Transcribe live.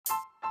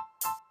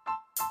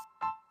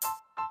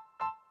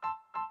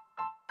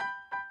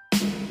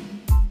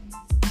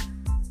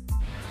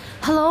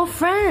Hello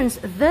friends,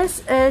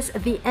 this is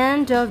the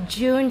end of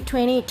June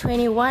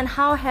 2021.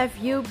 How have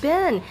you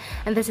been?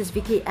 And this is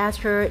Vicky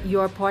Asher,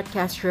 your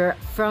podcaster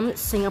from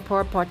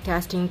Singapore,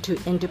 podcasting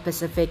to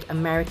Indo-Pacific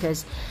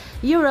Americas,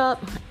 Europe,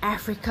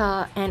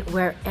 Africa, and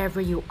wherever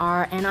you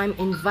are. And I'm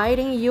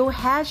inviting you,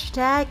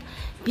 hashtag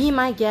be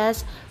my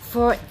guest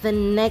for the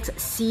next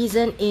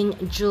season in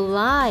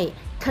July.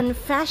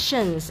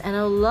 Confessions, and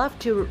I would love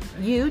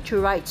you to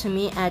write to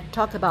me at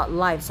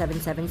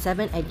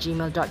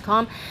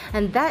talkaboutlive777@gmail.com,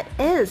 and that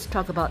is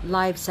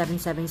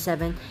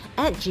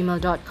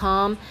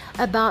talkaboutlive777@gmail.com,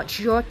 about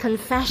your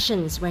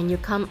confessions when you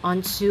come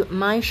onto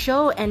my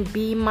show and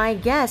be my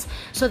guest.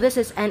 So this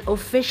is an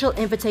official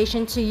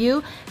invitation to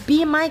you.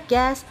 Be my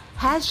guest,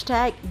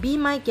 hashtag be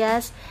my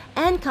guest,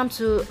 and come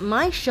to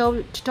my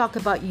show to talk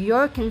about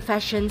your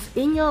confessions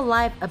in your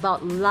life,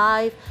 about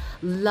life,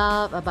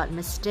 love, about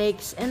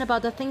mistakes, and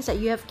about the things that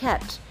you have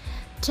kept.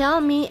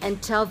 Tell me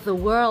and tell the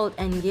world,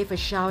 and give a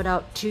shout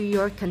out to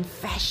your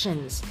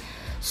confessions.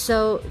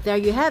 So there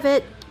you have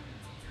it.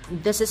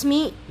 This is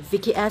me,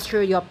 Vicky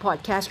Asher, your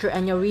podcaster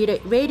and your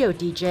radio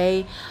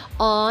DJ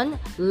on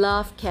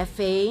Love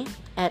Cafe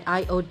at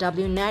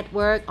IOW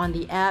Network, on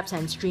the apps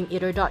and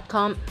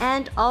streameater.com,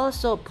 and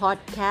also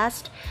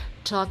podcast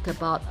Talk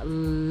About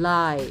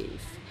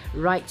Live.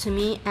 Write to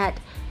me at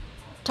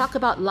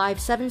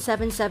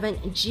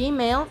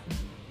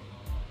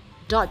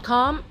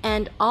talkaboutlive777@gmail.com,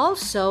 and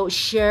also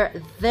share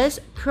this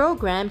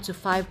program to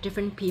 5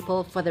 different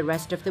people for the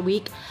rest of the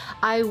week.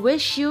 I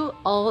wish you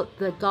all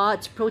the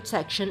God's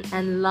protection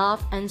and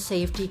love and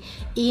safety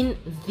in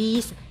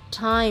these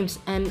times,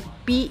 and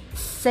be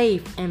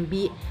safe and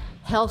be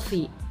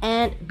healthy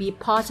and be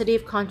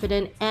positive,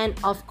 confident, and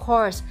of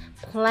course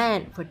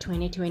plan for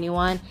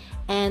 2021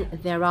 and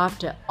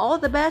thereafter. All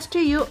the best to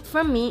you,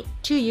 from me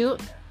to you,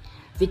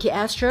 Vicky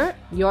Asher,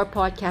 your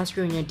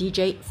podcaster and your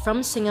DJ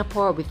from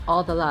Singapore, with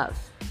all the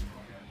love.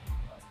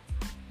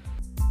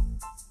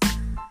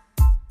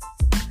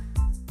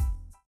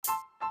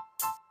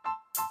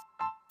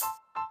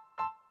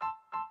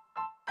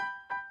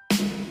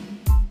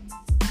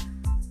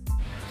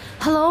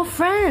 Hello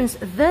friends,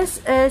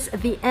 this is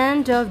the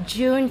end of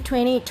June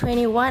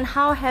 2021.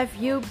 How have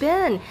you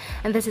been?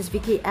 And this is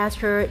Vicky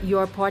Asher,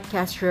 your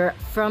podcaster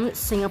from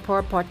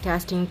Singapore,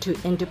 podcasting to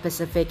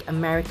Indo-Pacific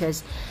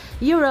Americas,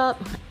 Europe,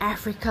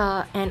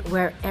 Africa, and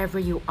wherever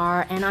you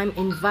are. And I'm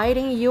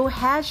inviting you,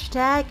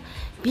 hashtag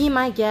be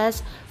my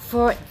guest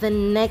for the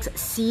next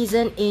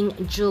season in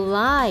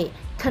July.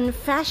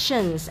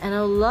 Confessions, and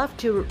I would love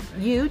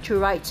you to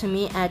write to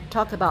me at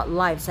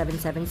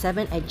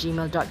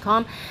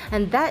talkaboutlive777@gmail.com,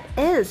 and that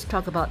is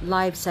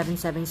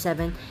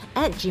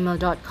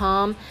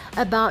talkaboutlive777@gmail.com,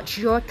 about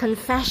your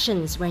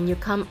confessions when you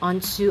come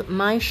onto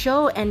my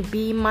show and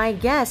be my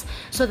guest.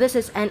 So this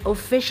is an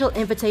official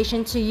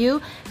invitation to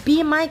you.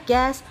 Be my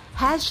guest,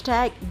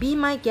 hashtag be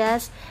my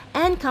guest,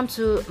 and come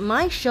to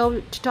my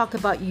show to talk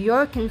about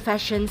your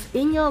confessions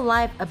in your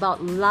life,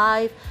 about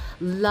life,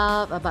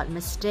 love, about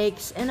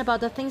mistakes, and about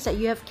the things that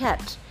you have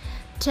kept.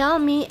 Tell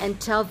me and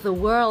tell the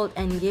world,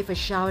 and give a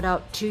shout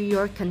out to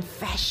your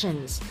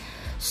confessions.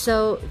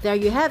 So there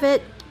you have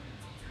it.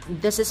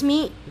 This is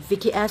me,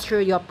 Vicky Asher,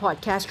 your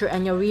podcaster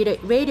and your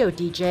radio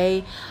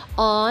DJ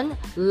on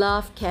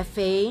Love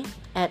Cafe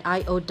at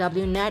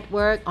IOW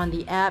Network, on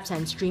the apps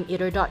and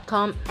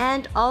streameater.com,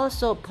 and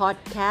also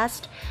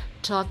podcast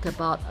Talk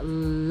About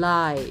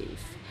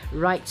Live.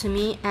 Write to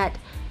me at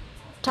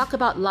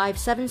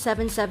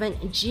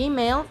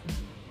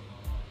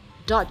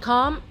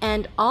talkaboutlive777@gmail.com,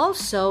 and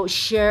also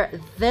share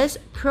this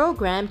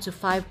program to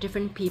 5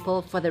 different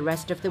people for the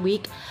rest of the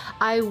week.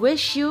 I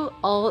wish you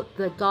all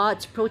the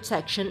God's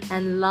protection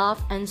and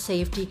love and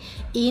safety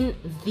in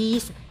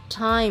these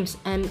times,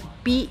 and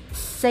be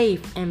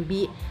safe and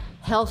be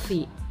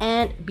healthy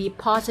and be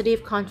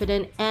positive,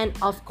 confident, and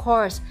of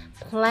course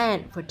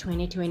plan for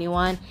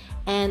 2021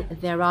 and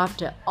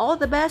thereafter. All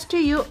the best to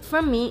you,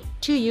 from me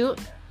to you,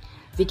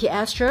 Vicky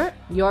Asher,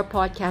 your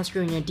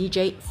podcaster and your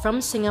DJ from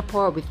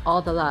Singapore, with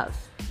all the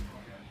love.